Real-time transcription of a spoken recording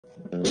Hey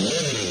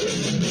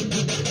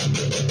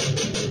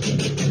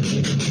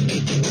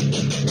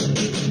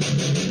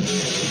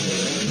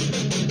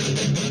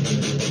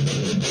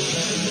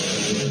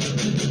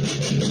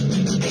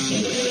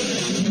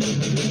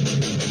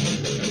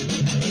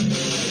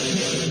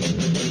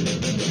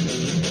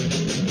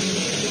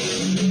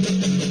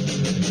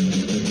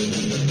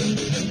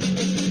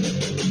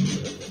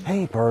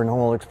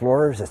paranormal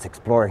explorers, it's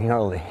Explorer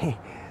here.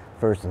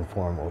 First and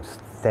foremost,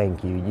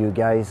 thank you. You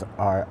guys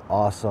are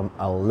awesome.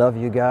 I love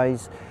you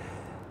guys.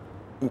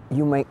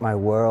 You make my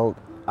world.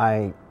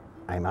 I'm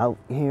out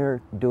here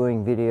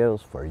doing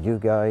videos for you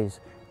guys,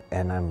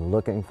 and I'm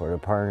looking for the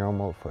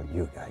paranormal for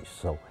you guys.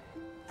 So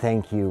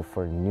thank you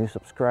for new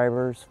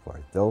subscribers, for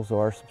those who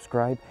are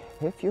subscribed.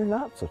 If you're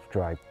not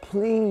subscribed,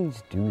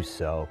 please do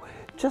so.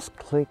 Just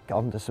click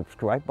on the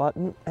subscribe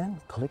button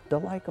and click the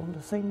like on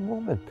the same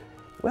moment.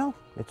 Well,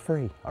 it's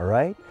free, all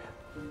right?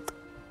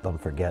 Don't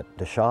forget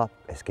the shop,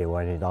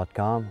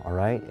 skwiney.com, all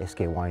right?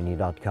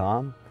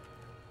 skwiney.com.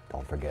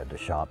 Don't forget the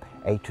shop.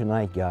 Hey,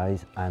 tonight,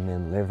 guys, I'm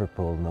in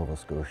Liverpool, Nova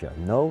Scotia.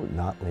 No,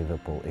 not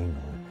Liverpool,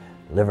 England.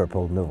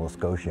 Liverpool, Nova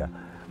Scotia.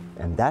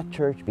 And that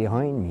church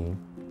behind me,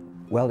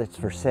 well, it's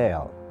for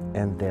sale.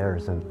 And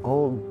there's an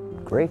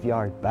old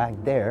graveyard back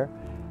there,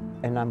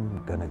 and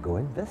I'm gonna go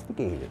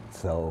investigate it.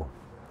 So,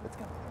 let's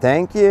go.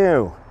 Thank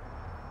you.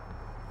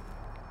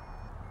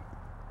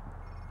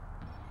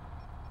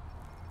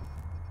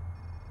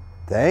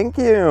 Thank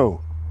you.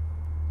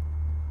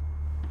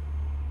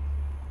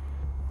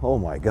 Oh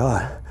my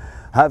God,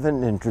 I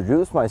haven't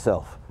introduced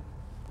myself.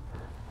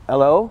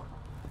 Hello,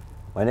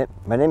 my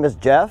name is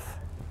Jeff.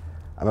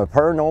 I'm a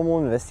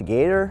paranormal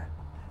investigator.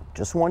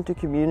 Just want to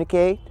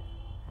communicate.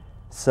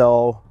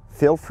 So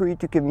feel free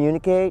to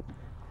communicate.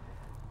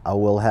 I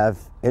will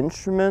have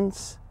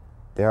instruments.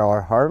 They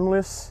are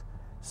harmless.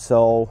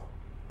 So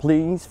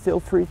please feel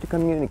free to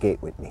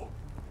communicate with me.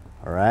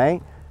 All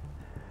right?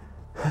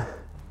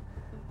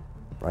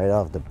 Right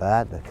off the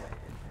bat, put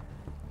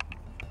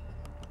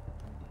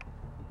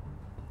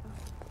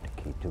the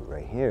key to it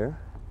right here.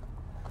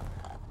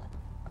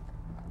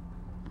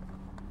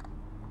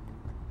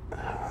 All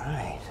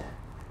right,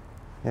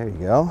 there you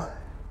go.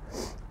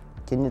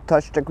 Can you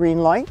touch the green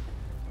light?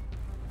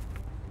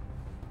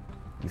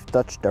 You've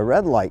touched the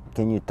red light.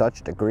 Can you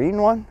touch the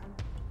green one?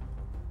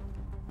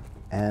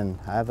 And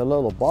I have a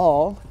little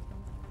ball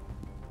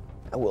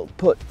I will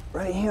put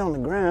right here on the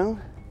ground.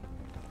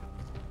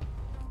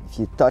 If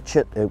you touch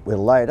it, it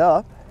will light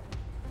up.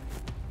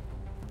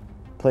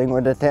 Playing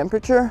with the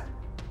temperature.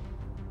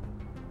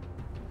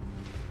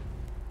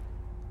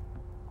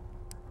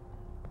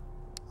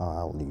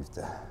 I'll leave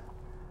the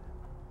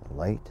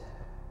light.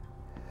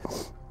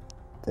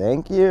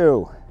 Thank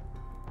you.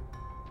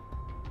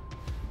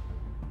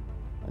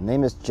 My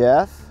name is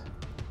Jeff,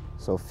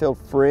 so feel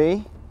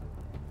free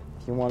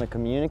if you want to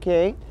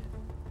communicate.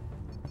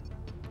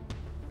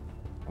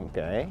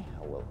 Okay,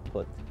 I will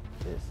put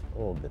this a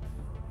little bit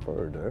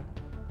further.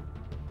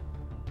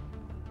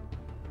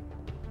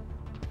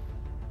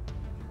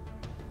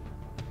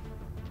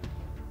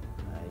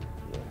 Right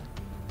here.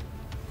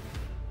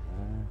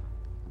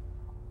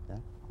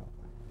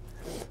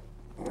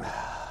 I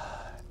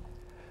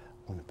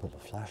want to put a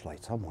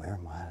flashlight somewhere.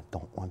 I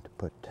don't want to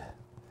put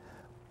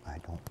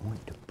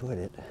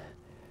it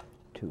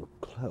too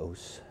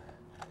close.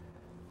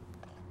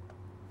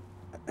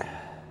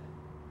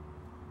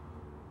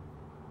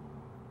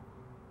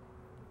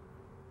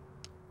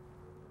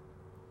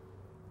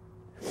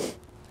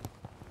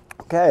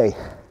 Okay, I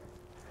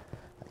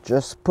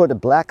just put a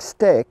black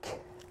stick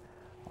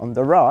on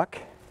the rock.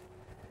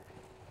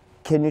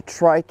 Can you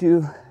try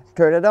to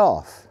turn it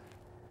off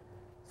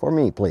for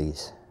me,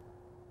 please?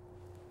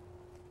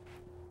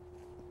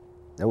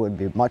 That would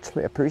be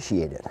muchly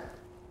appreciated.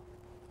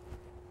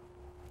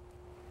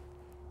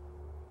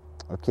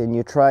 Or can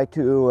you try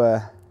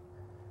to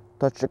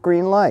touch the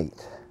green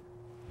light?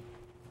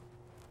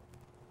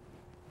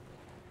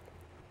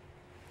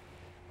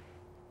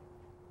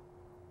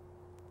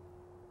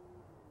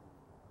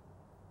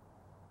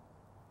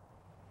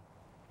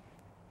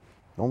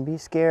 Don't be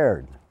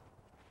scared.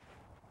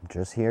 I'm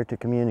just here to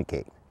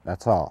communicate.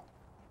 That's all.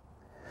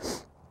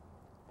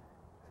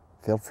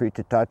 Feel free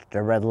to touch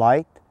the red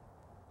light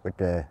with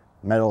the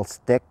metal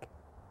stick.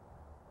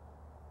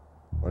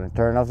 Want to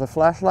turn off the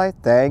flashlight?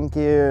 Thank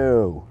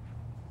you.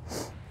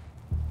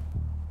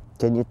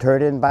 Can you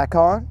turn it back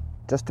on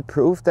just to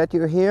prove that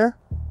you're here?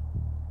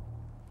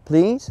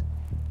 Please?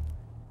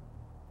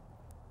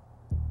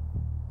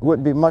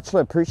 Would be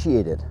muchly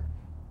appreciated.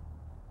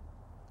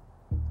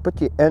 Put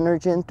your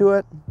energy into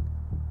it.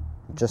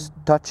 Just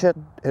touch it,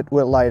 it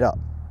will light up.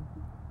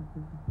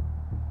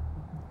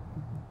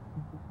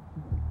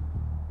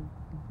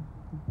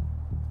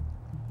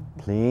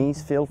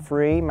 Please feel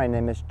free. My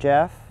name is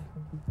Jeff.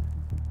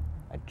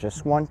 I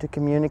just want to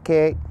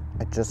communicate.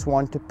 I just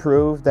want to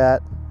prove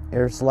that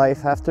there's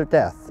life after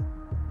death.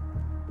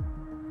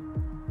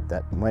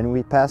 That when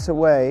we pass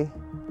away,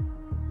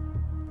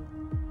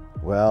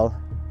 well,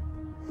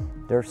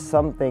 there's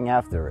something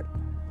after it.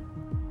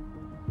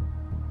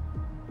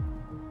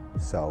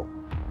 So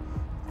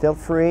feel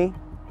free,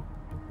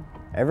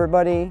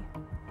 everybody,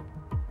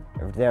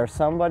 if there's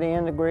somebody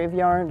in the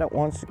graveyard that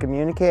wants to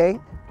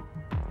communicate,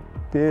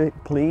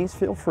 please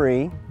feel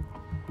free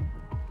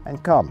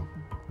and come.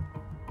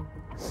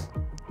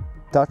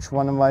 Touch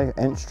one of my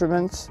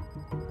instruments.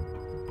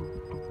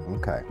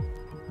 Okay,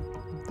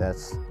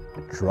 that's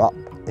a drop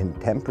in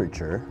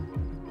temperature.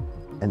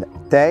 And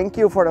thank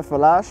you for the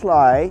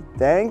flashlight.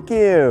 Thank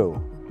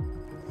you.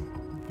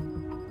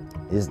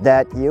 Is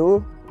that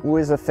you who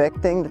is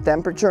affecting the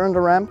temperature on the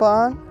ramp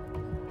on?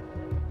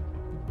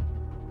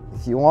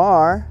 If you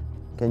are,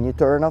 can you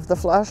turn off the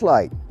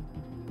flashlight?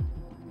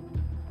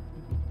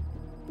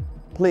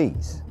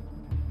 Please.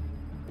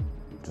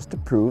 Just to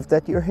prove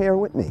that you're here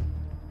with me.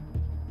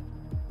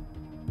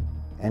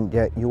 And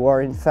that you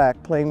are in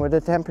fact playing with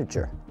the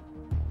temperature.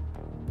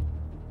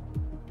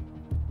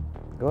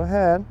 Go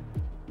ahead.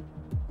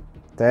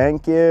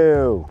 Thank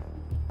you.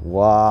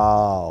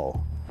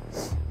 Wow.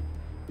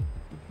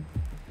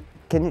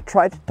 Can you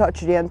try to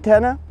touch the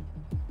antenna?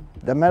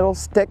 The metal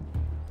stick?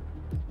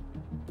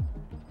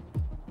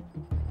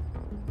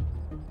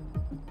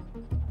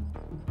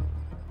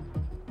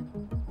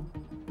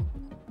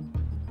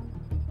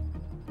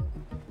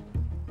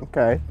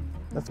 Okay,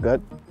 that's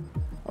good.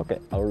 Okay,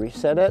 I'll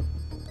reset it.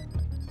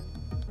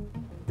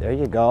 There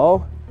you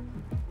go.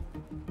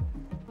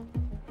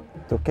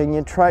 So can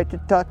you try to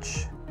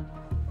touch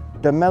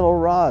the metal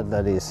rod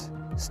that is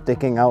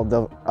sticking out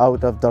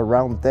of the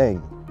round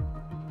thing?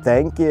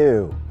 Thank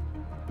you.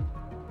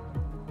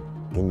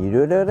 Can you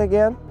do that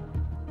again?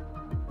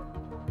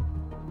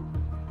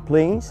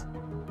 Please?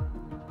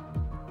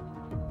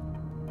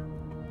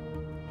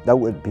 That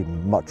would be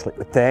much like.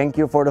 Thank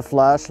you for the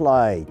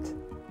flashlight.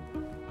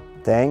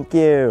 Thank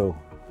you.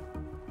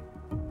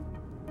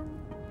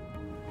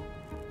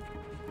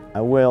 I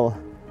will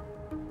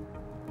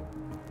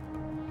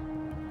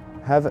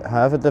have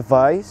a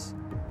device,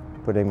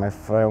 putting my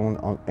phone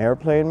on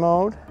airplane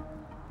mode.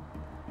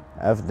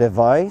 Have a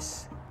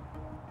device.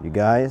 You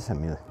guys,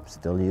 I'm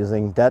still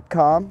using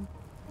DEADCOM.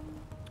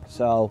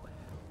 So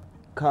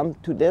come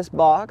to this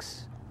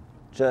box,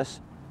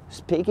 just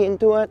speak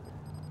into it,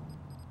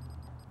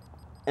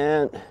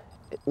 and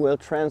it will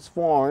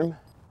transform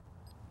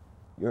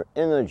your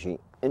energy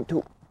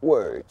into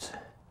words.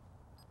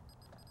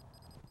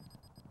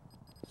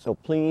 So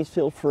please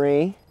feel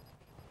free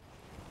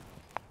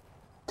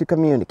to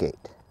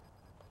communicate.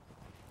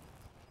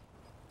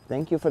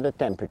 Thank you for the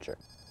temperature.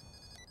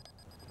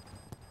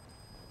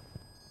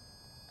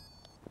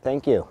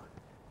 Thank you.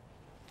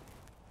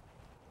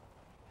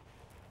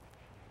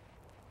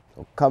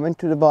 So come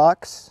into the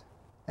box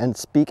and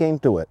speak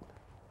into it.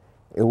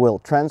 It will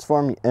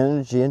transform your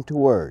energy into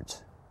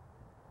words.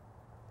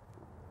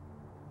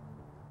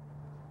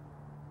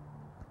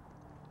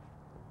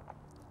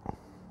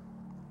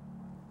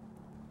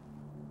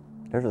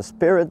 There's a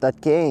spirit that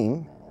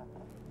came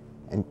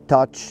and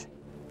touched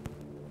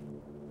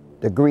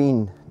the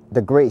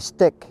gray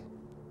stick,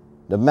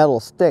 the metal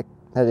stick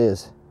that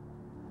is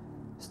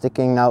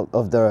sticking out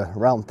of the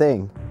round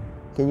thing.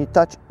 Can you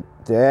touch?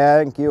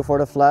 Thank you for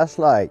the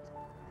flashlight.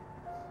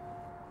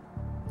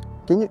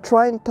 Can you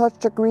try and touch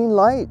the green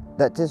light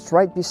that is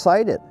right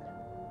beside it?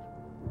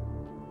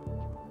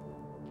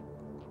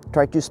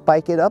 Try to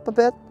spike it up a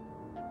bit.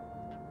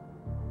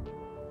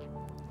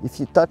 If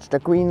you touch the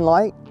green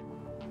light,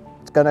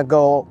 it's gonna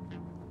go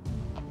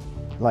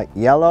like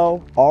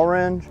yellow,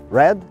 orange,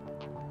 red.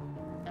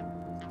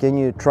 Can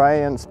you try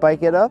and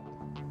spike it up?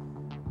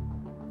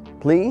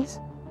 Please?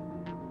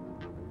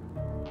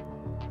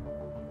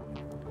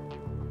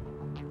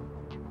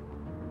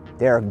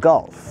 They're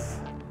golf.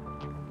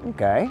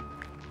 Okay.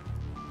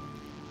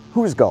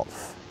 Who's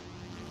golf?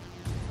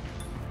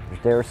 Is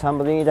there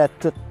somebody that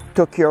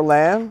took your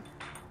land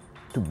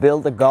to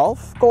build a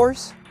golf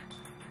course?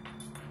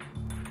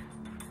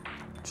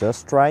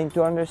 Just trying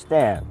to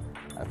understand.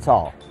 That's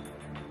all.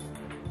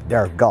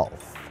 They're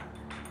golf.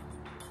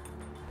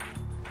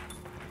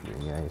 You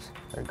guys,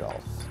 they're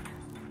golf.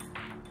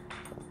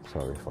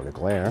 Sorry for the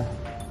glare.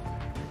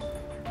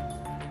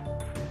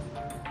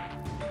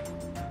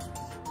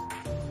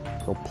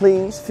 So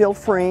please feel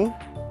free,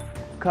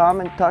 come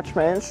and touch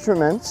my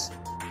instruments.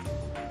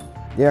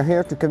 They're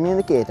here to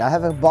communicate. I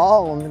have a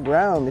ball on the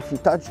ground. If you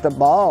touch the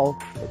ball,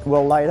 it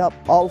will light up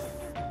all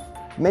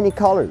many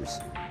colors.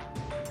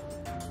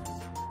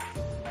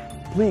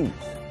 Please.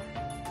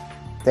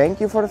 Thank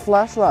you for the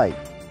flashlight.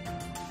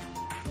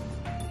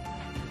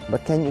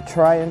 But can you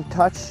try and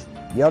touch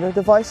the other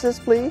devices,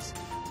 please?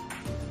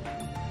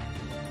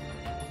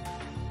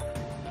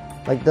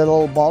 Like the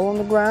little ball on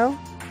the ground?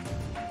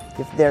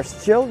 If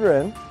there's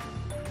children,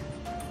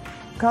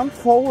 come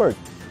forward,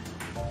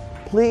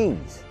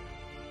 please.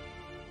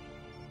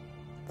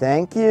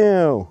 Thank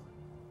you.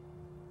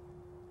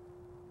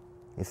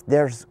 If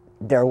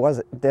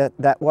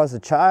that was a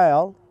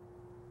child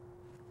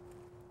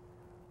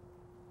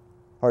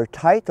or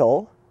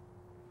title,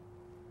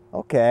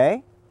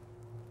 okay.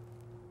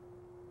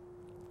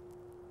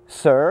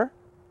 Sir,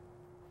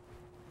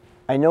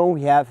 I know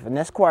we have an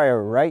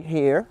Esquire right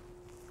here.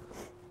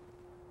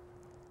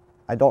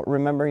 I don't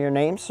remember your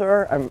name,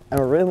 sir. I'm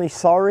really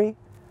sorry.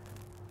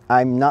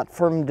 I'm not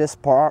from this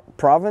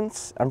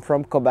province. I'm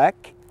from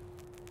Quebec.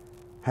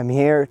 I'm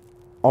here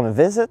on a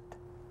visit.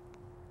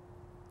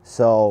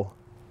 So,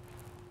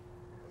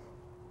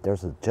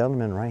 there's a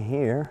gentleman right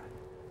here.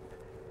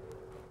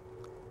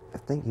 I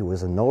think he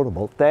was a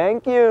notable.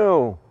 Thank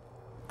you.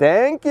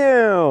 Thank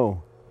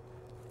you.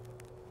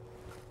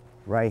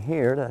 Right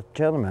here, that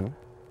gentleman.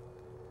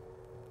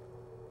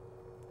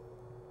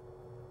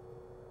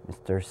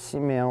 Mr.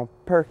 Simeon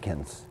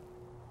Perkins.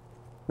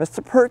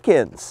 Mr.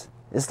 Perkins,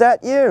 is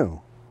that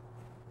you?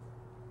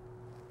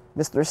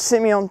 Mr.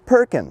 Simeon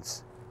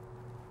Perkins.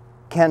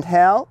 Can't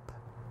help?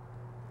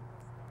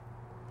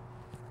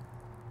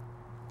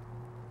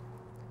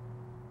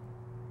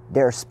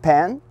 There's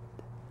pen.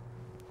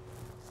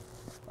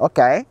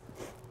 Okay.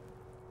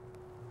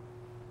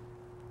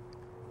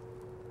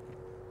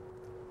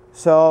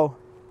 So,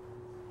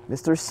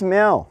 Mr.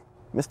 Smell,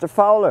 Mr.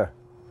 Fowler,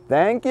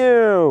 thank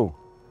you.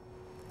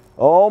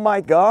 Oh my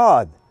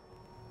God.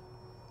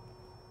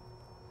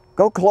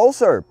 Go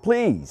closer,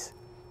 please.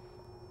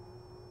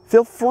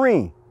 Feel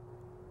free.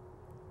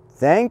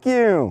 Thank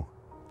you.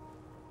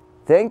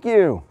 Thank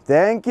you.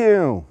 Thank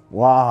you.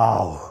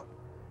 Wow.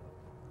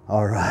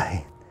 All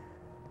right.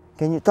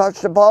 Can you touch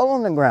the ball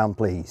on the ground,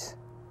 please?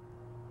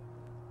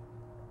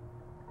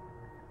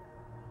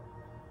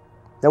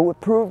 That would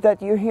prove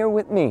that you're here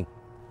with me,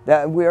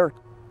 that we're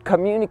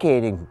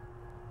communicating.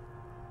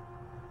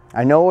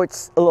 I know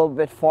it's a little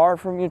bit far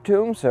from your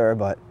tomb, sir,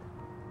 but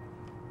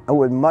I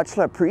would much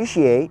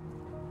appreciate.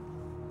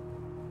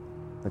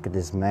 Look at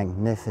this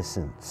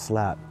magnificent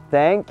slab.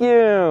 Thank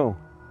you.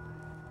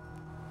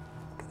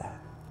 Look at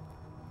that.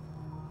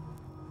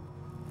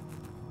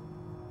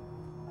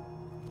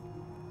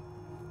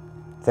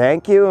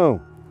 Thank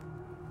you.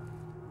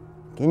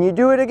 Can you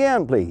do it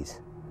again, please?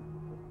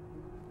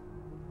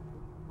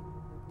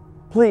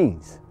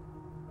 Please.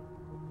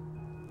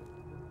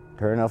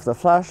 Turn off the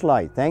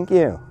flashlight. Thank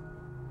you.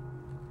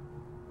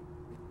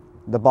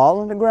 The ball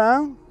on the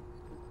ground?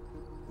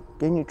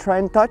 Can you try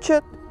and touch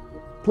it?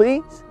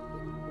 Please?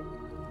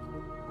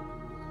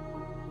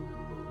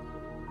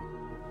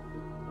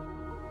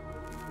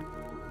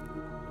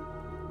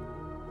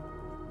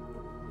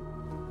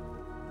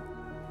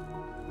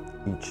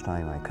 Each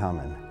time I come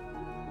and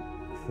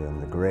film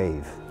the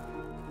grave.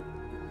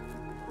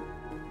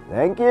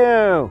 Thank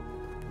you.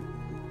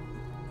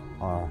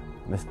 Or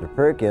Mr.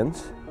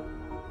 Perkins.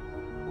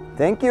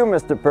 Thank you,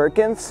 Mr.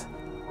 Perkins.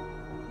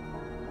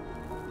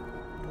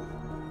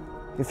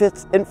 If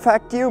it's in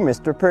fact you,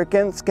 Mr.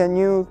 Perkins, can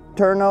you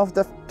turn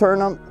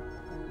on?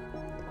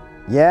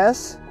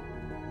 Yes?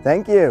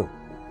 Thank you.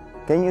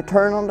 Can you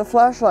turn on the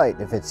flashlight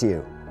if it's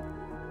you?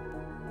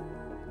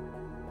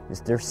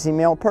 Mr.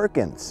 Simeon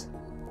Perkins.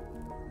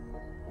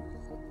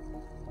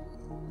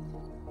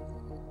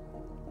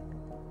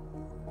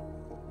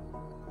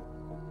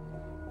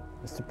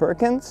 Mr.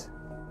 Perkins?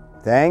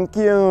 Thank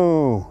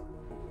you.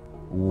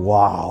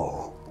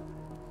 Wow.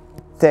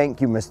 Thank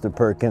you, Mr.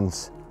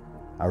 Perkins.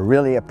 I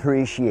really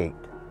appreciate.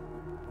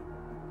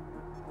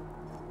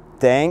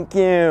 Thank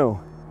you.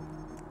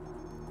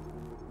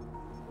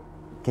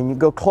 Can you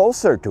go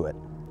closer to it?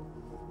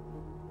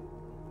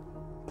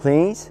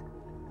 Please?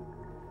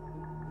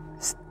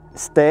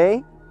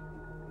 Stay?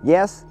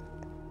 Yes.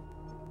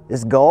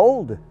 It's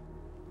gold.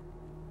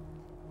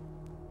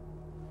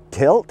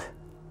 Tilt?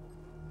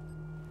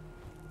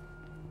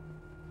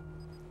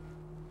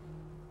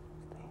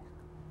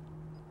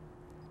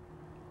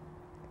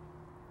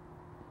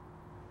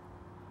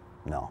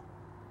 No.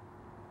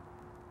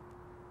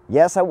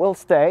 Yes, I will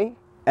stay,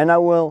 and I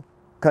will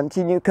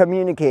continue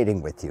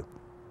communicating with you.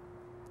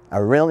 I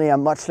really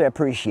muchly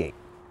appreciate.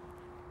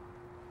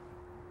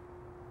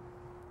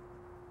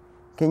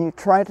 Can you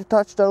try to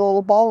touch the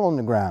little ball on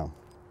the ground?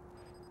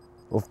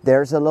 If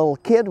there's a little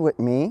kid with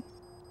me,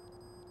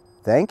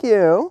 thank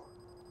you.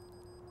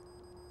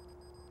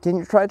 Can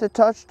you try to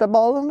touch the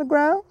ball on the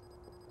ground?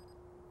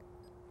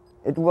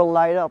 It will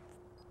light up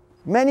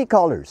many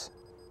colors.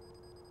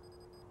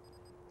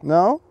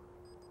 No?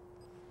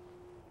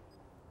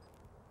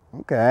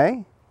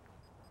 Okay.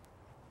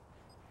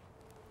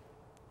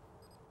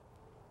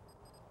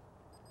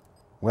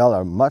 Well,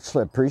 I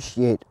muchly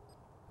appreciate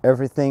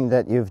everything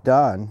that you've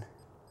done.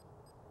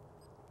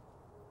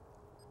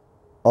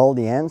 All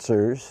the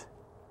answers.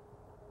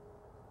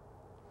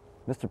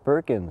 Mr.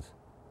 Perkins,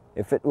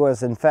 if it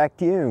was in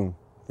fact you,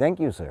 thank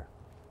you, sir.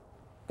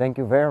 Thank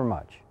you very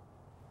much.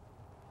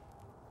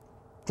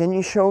 Can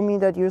you show me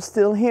that you're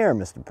still here,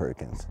 Mr.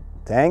 Perkins?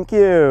 Thank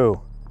you.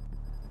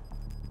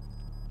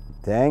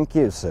 Thank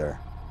you, sir.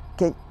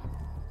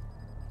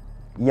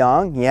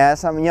 Young?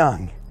 Yes, I'm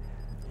young.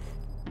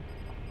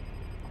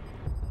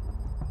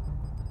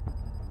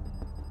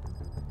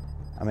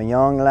 I'm a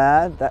young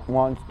lad that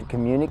wants to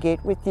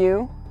communicate with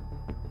you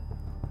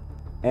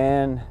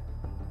and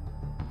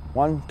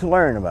want to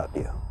learn about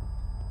you.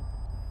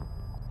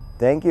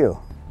 Thank you.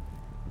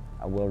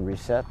 I will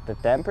reset the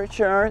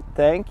temperature.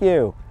 Thank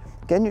you.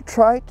 Can you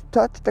try to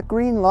touch the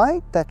green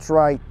light? That's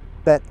right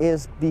that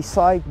is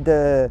beside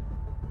the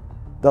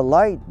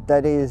light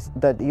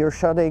that you're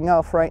shutting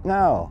off right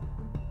now.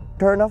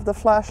 Turn off the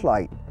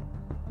flashlight,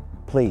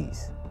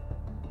 please.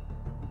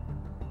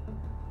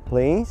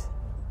 Please.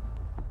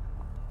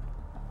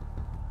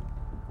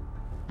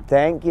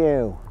 Thank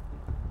you.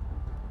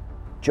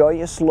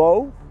 Joy is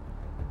slow.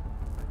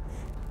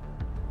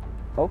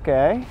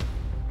 Okay.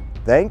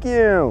 Thank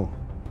you.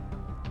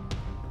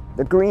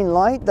 The green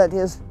light that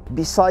is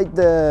beside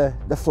the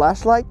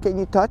flashlight, can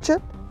you touch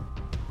it?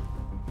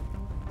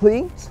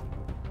 Please?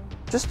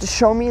 Just to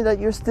show me that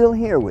you're still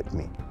here with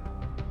me.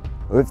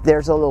 If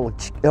there's a little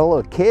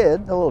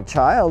kid, a little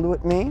child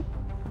with me,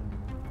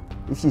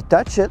 if you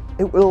touch it,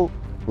 it will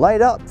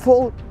light up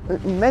full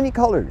many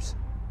colors.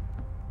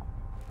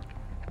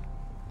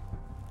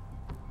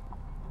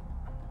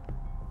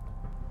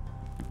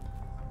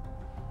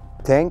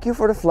 Thank you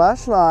for the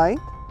flashlight.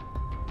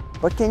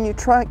 But can you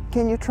try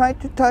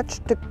to touch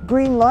the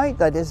green light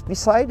that is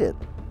beside it?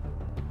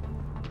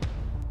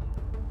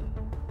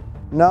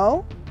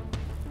 No?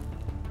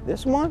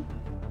 This one?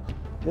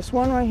 This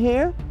one right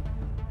here?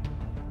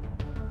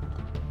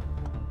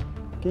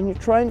 Can you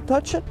try and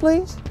touch it,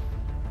 please?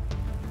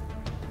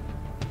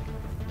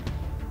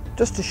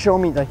 Just to show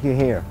me that you're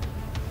here.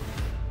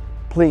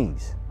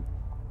 Please.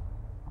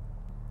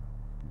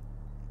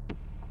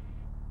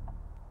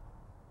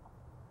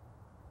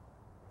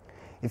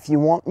 If you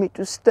want me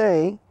to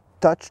stay,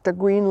 touch the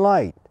green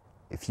light.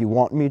 If you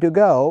want me to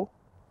go,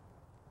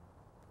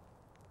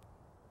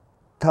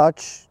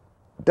 touch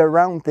the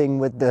round thing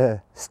with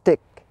the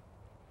stick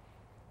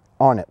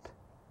on it.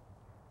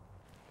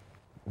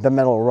 The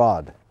metal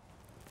rod.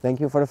 Thank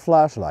you for the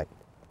flashlight.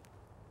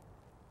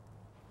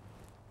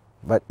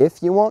 But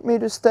if you want me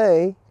to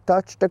stay,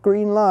 touch the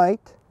green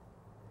light.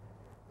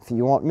 If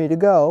you want me to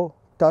go,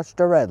 touch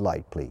the red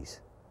light,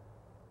 please.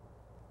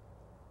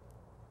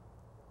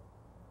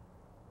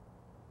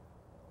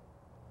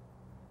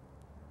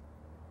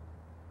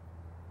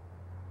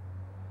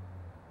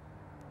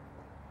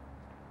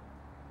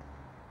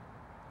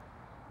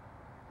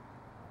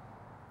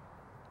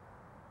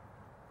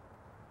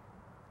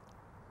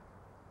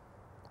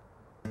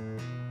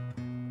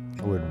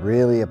 I would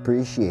really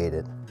appreciate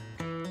it.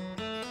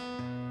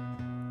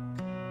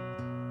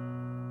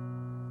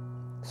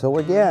 So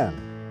again,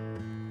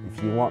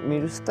 if you want me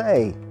to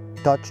stay,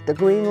 touch the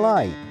green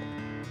light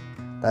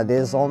that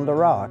is on the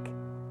rock.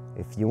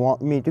 If you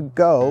want me to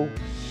go,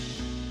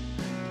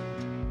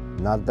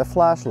 not the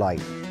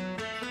flashlight,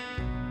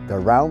 the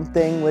round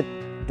thing with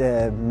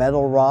the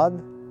metal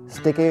rod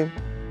sticking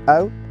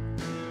out,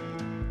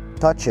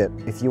 touch it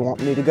if you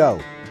want me to go.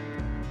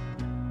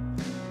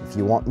 If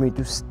you want me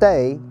to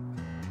stay,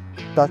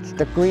 touch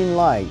the green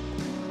light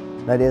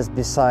that is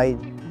beside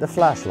the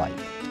flashlight.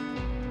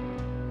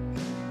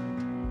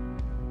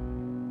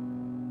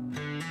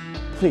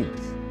 Please.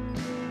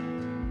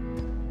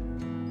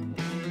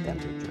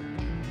 Temperature.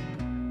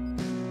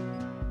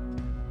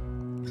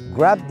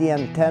 Grab the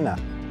antenna.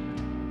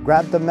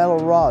 Grab the metal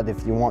rod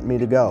if you want me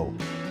to go.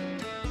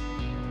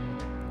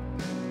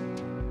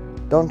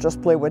 Don't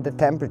just play with the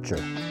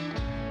temperature.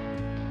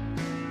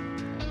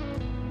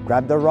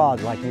 Grab the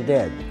rod like you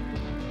did.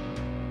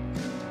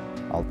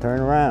 I'll turn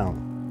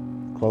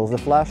around. Close the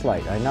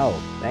flashlight, I know.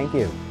 Thank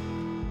you.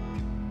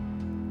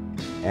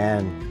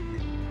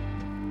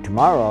 And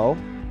tomorrow,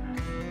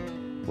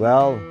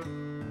 well,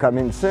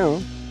 coming soon.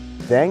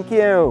 Thank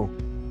you.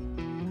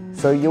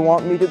 So you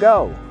want me to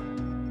go?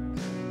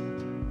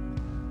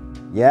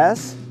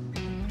 Yes?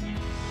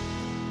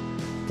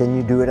 Can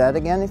you do that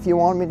again if you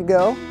want me to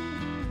go?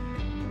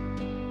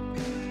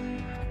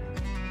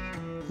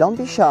 Don't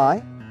be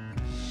shy.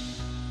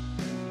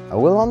 I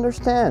will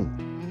understand.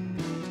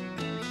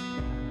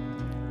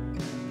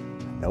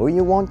 I know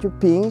you want your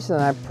peace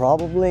and I'm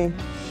probably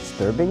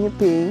disturbing your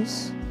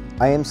peace.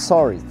 I am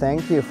sorry.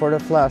 Thank you for the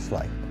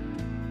flashlight.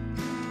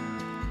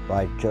 But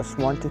I just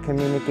want to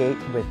communicate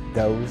with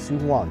those who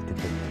want to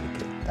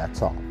communicate.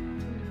 That's all.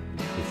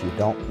 If you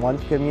don't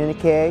want to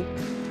communicate,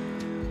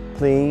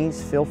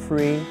 please feel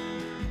free.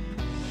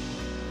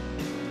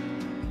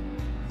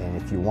 And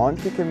if you want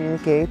to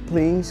communicate,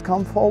 please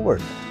come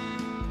forward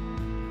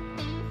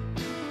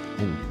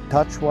and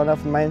touch one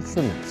of my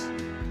instruments.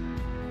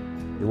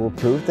 It will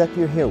prove that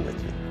you're here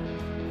with me.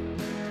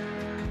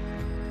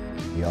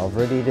 You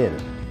already did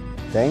it.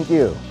 Thank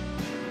you.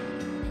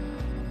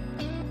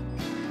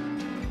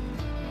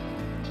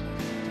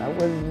 I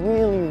would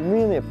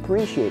really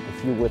appreciate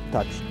if you would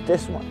touch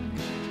this one.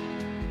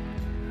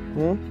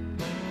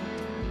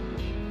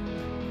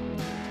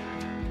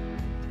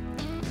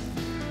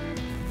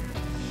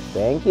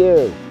 Thank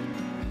you.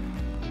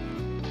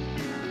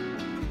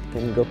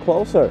 Can you go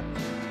closer?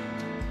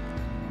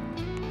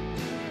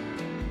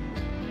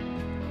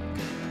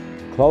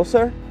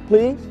 Closer,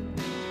 please?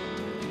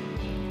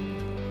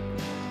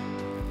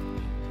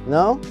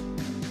 No?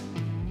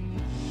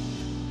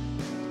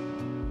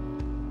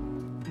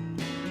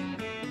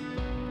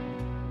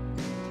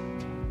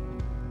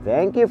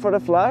 Thank you for the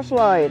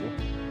flashlight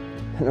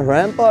and the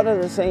ramp pod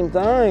at the same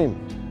time.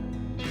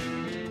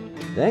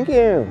 Thank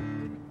you.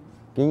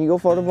 Can you go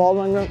for the ball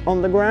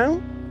on the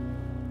ground?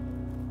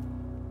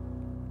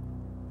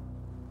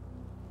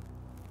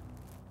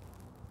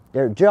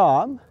 Their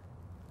job?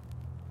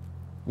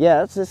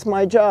 Yes, it's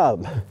my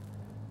job.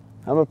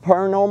 I'm a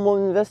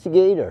paranormal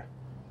investigator.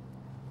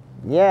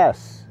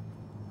 Yes.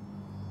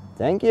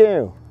 Thank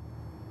you.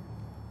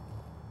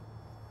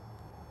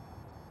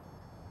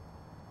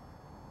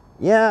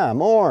 Yeah,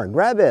 more.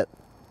 Grab it.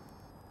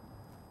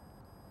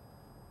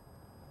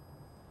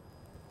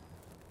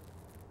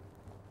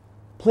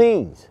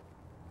 Please.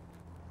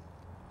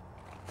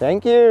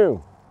 Thank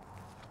you.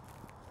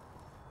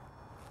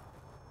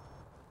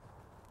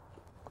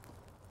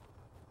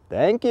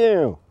 Thank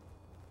you.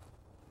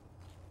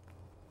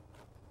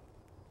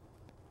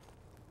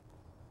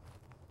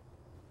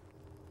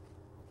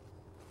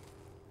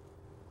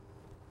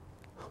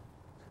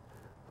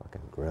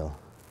 Fucking grill.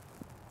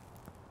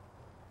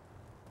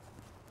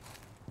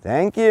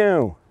 Thank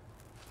you.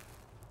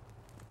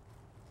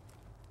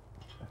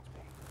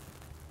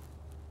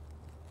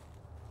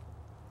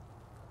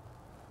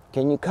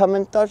 Can you come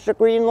and touch the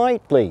green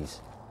light, please?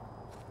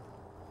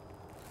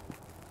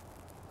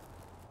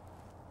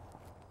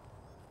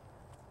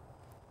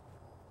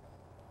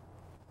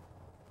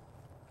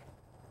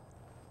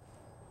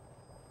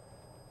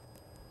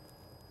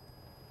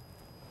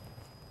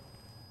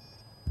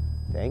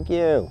 Thank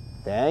you.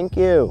 Thank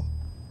you.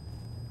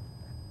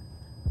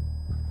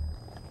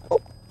 Oh,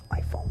 my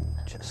phone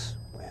just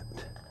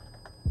went.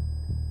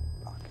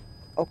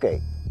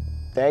 Okay.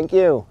 Thank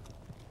you.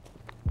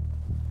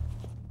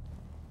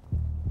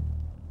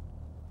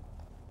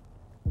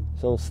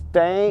 So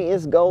stay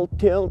is go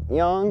tilt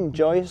young,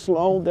 joy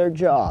slow their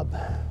job.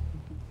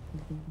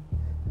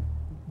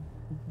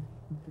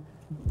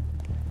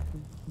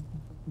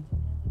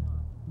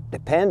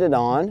 Dependent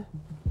on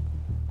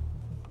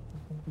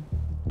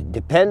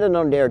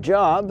their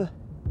job.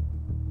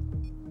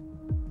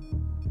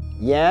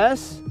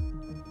 Yes.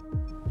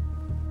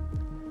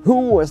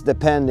 Who was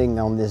depending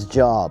on this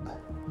job?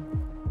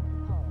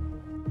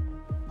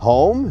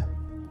 Home?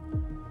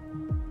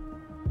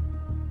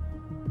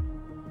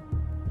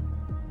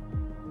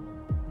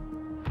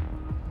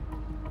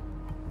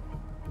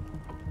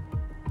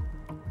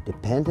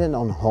 Dependent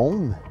on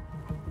home?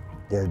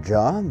 Their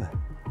job?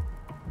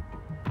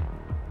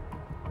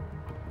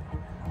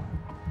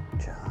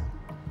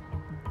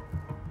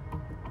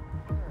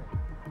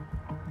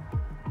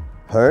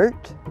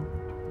 Hurt?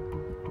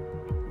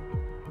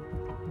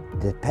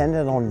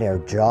 Dependent on their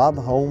job,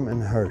 home,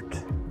 and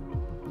hurt.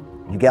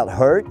 You got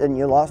hurt and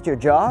you lost your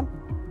job?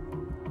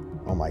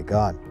 Oh my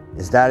God,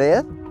 is that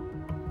it?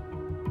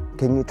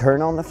 Can you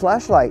turn on the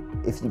flashlight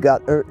if you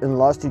got hurt and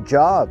lost your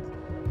job?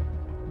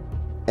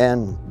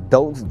 And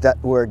those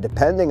that were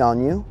depending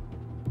on you,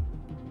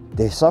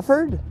 they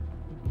suffered?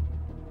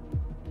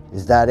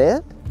 Is that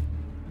it?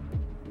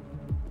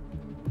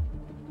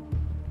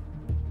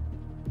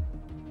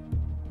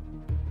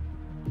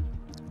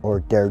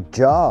 Or their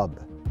job.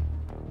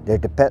 They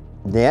depend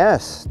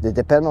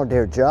on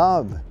their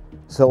job.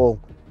 So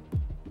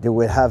they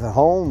would have a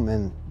home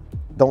and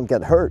don't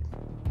get hurt.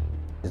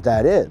 Is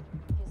that it?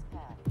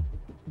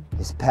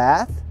 His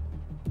path?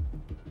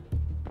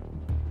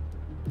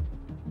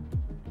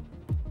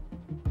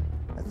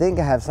 I think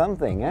I have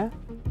something, eh?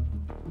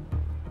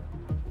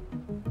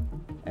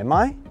 Am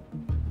I?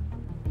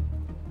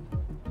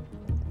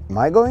 Am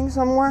I going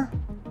somewhere?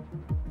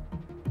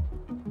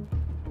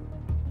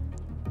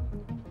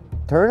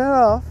 Turn it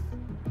off.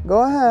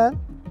 Go ahead.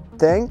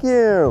 Thank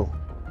you.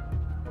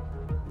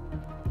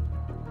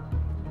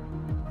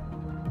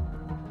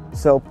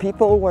 So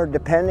people were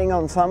depending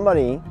on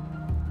somebody.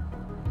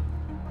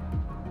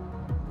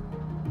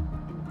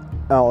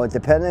 Oh,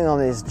 depending on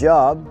his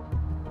job.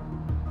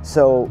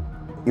 So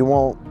he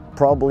won't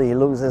probably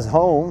lose his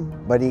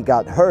home, but he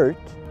got hurt.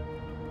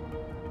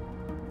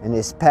 And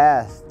his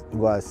path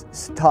was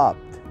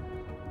stopped.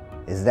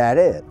 Is that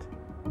it?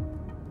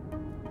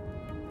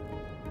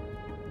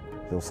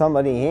 So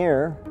somebody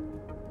here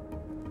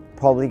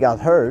probably got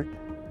hurt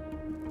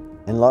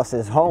and lost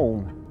his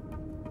home,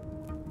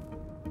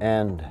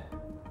 and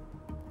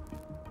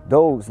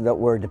those that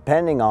were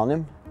depending on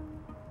him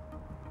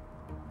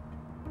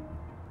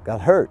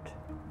got hurt,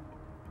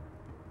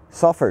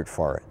 suffered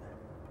for it.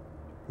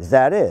 Is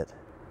that it?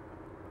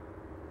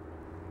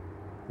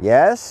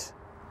 Yes?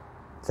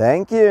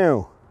 Thank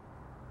you.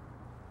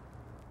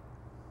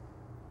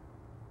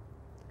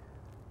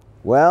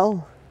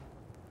 Well,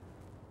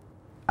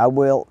 I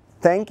will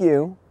thank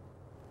you,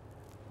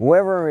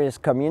 whoever is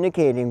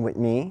communicating with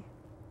me.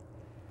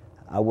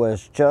 I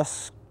was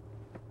just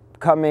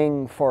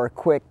coming for a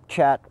quick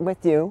chat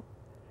with you,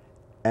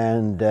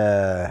 and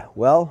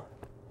well,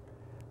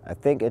 I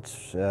think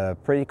it's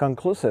pretty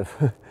conclusive.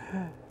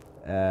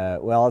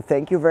 Well,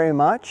 thank you very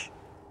much.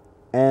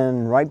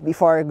 And right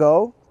before I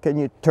go, can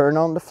you turn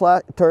off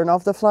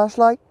the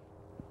flashlight?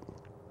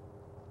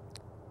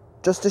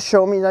 Just to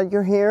show me that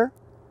you're here?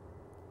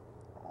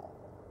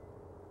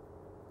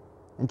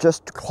 And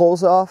just to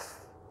close off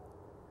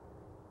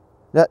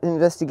that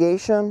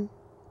investigation?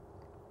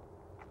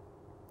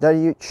 that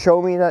you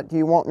show me that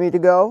you want me to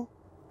go,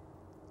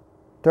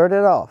 turn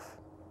it off.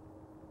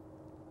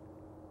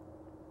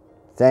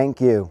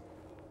 Thank you.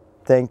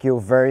 Thank you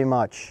very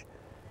much.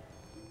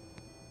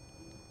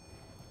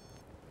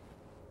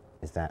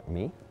 Is that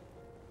me?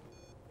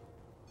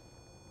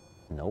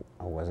 Nope,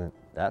 I wasn't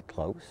that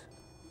close.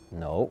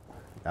 No,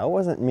 that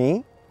wasn't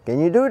me. Can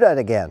you do that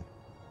again?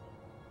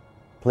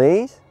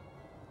 Please?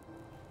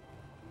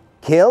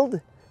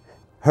 Killed?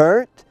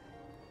 Hurt?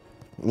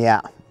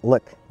 Yeah,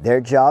 look,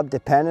 their job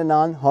depended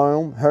on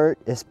home, hurt,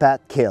 is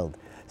pet, killed.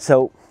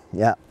 So,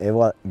 yeah, it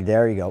was,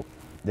 there you go.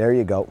 There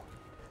you go.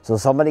 So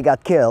somebody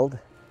got killed.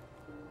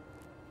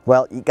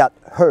 Well, he got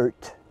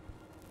hurt,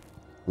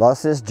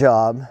 lost his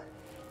job.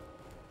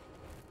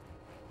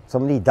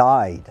 Somebody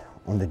died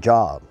on the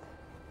job.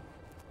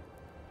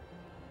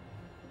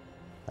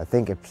 I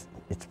think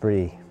it's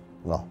pretty,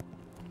 well,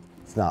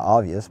 it's not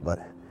obvious, but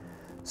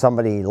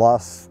somebody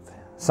lost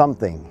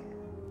something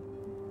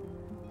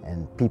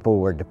and people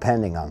were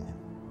depending on him.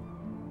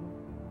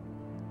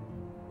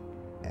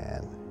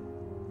 And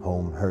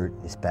home, hurt,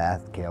 his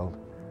path, killed.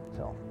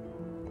 So,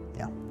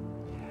 yeah.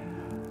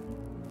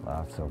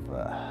 Lots of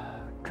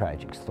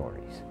tragic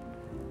stories.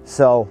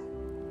 So,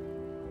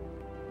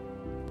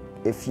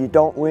 if you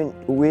don't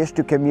wish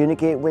to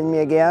communicate with me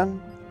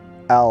again,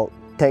 I'll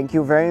thank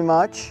you very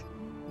much.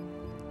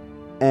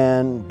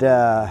 And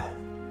I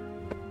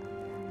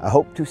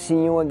hope to see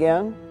you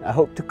again. I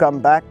hope to come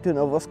back to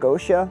Nova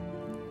Scotia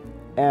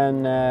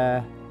and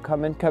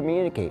come and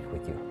communicate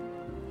with you.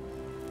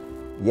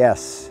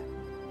 Yes.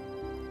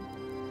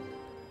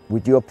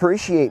 Would you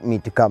appreciate me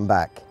to come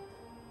back?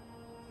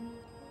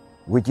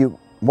 Would you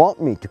want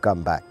me to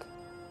come back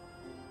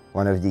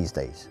one of these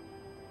days?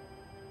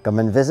 Come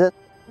and visit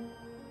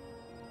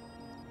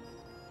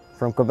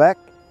from Quebec?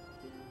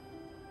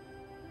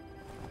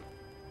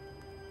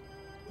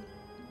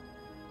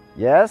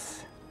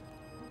 Yes?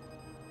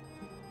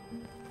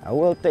 I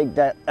will take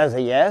that as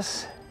a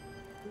yes.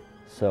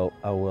 So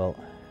I won't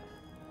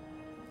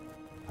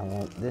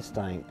this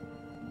time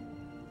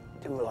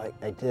do like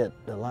I did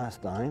the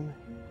last time.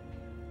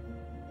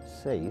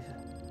 Save.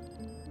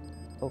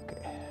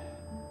 Okay.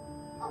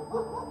 There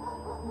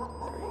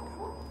you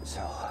go.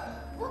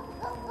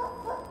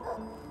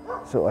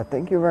 So I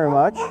thank you very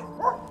much.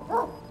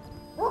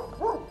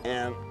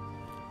 And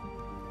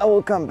I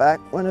will come back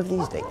one of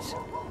these days.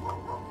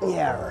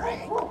 Yeah,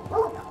 right.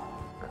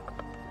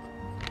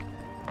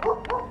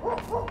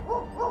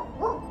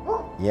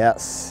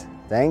 Yes,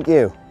 thank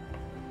you.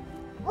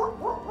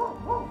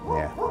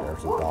 Yeah,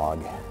 there's a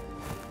dog.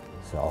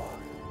 So,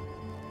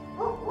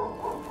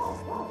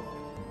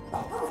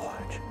 oh,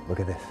 fudge. Look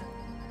at this.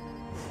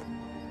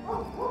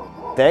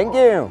 Thank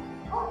you.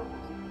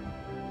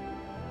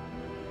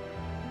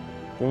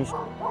 Can you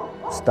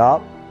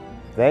stop?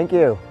 Thank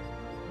you.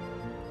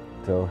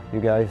 So, you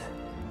guys,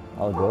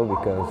 I'll go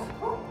because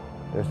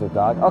there's the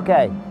dog.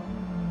 Okay,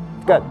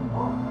 good.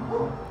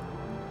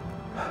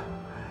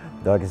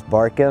 Dog is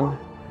barking.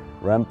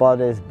 Rampart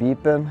is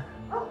beeping.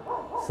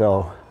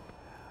 So,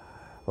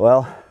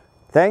 well,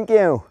 thank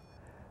you.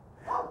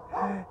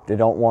 They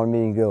don't want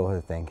me to go,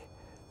 I think.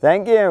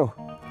 Thank you.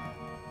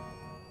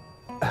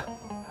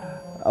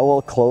 I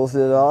will close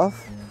it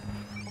off.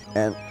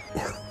 And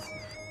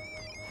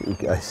you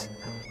guys,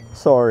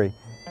 sorry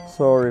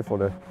for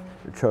the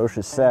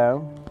atrocious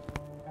sound.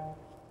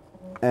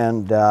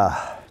 And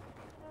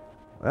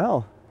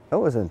well, that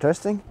was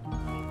interesting,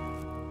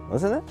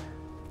 wasn't it?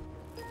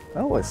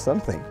 That was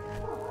something.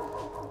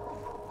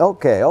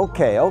 Okay. Well,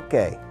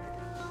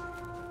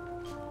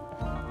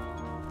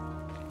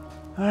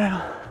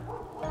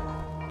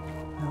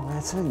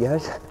 that's it,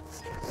 guys.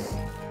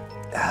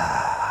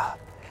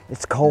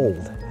 It's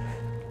cold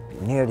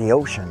near the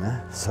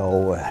ocean,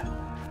 so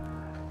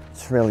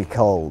it's really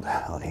cold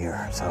out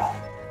here. So,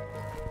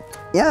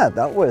 yeah,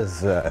 that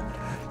was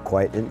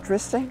quite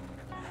interesting.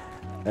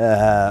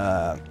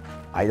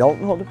 I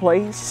don't know the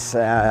place.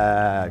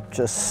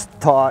 Just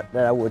thought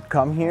that I would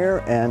come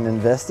here and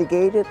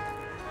investigate it.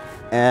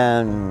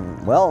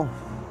 And, well,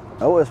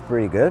 that was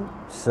pretty good.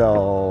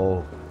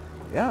 So,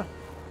 yeah.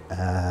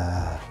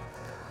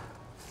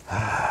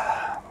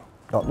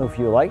 Don't know if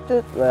you liked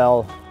it.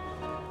 Well,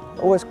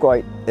 it was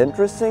quite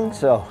interesting.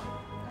 So,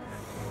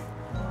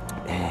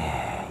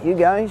 you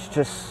guys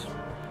just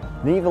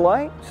leave a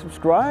like,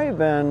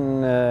 subscribe,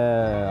 and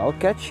I'll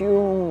catch you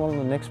on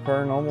the next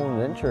paranormal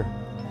adventure.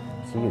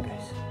 See you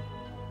guys.